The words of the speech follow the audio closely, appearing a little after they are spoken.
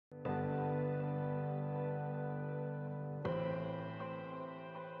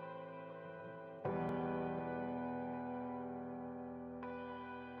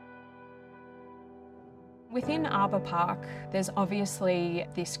Within Arbour Park, there's obviously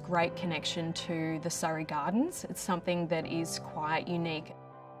this great connection to the Surrey Gardens. It's something that is quite unique.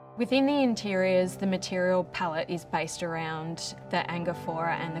 Within the interiors, the material palette is based around the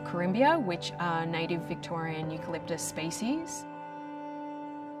Angophora and the Corymbia, which are native Victorian eucalyptus species.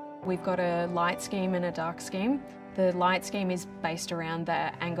 We've got a light scheme and a dark scheme. The light scheme is based around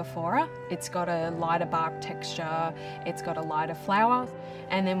the Angophora. It's got a lighter bark texture, it's got a lighter flower,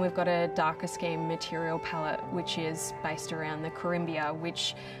 and then we've got a darker scheme material palette which is based around the Corymbia,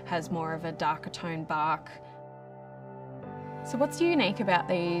 which has more of a darker tone bark. So what's unique about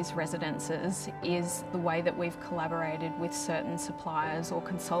these residences is the way that we've collaborated with certain suppliers or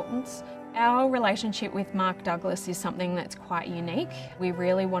consultants. Our relationship with Mark Douglas is something that's quite unique. We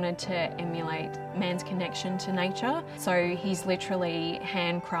really wanted to emulate man's connection to nature. So he's literally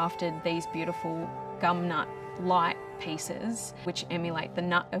handcrafted these beautiful gum nut light pieces which emulate the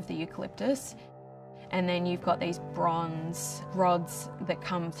nut of the eucalyptus. And then you've got these bronze rods that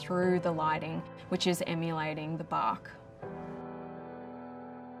come through the lighting, which is emulating the bark.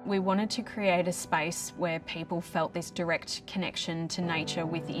 We wanted to create a space where people felt this direct connection to nature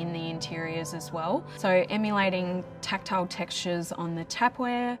within the interiors as well. So emulating tactile textures on the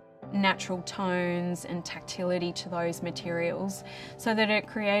tapware, natural tones and tactility to those materials, so that it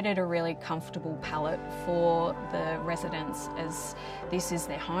created a really comfortable palette for the residents, as this is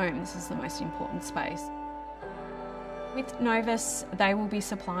their home, this is the most important space. With Novus, they will be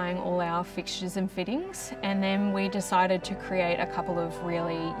supplying all our fixtures and fittings, and then we decided to create a couple of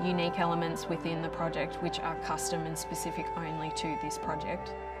really unique elements within the project which are custom and specific only to this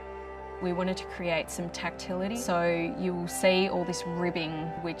project. We wanted to create some tactility, so you will see all this ribbing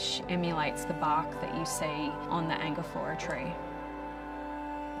which emulates the bark that you see on the Angophora tree.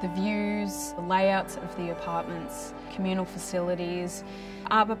 The views, the layouts of the apartments, communal facilities,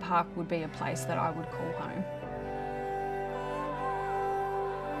 Arbour Park would be a place that I would call home.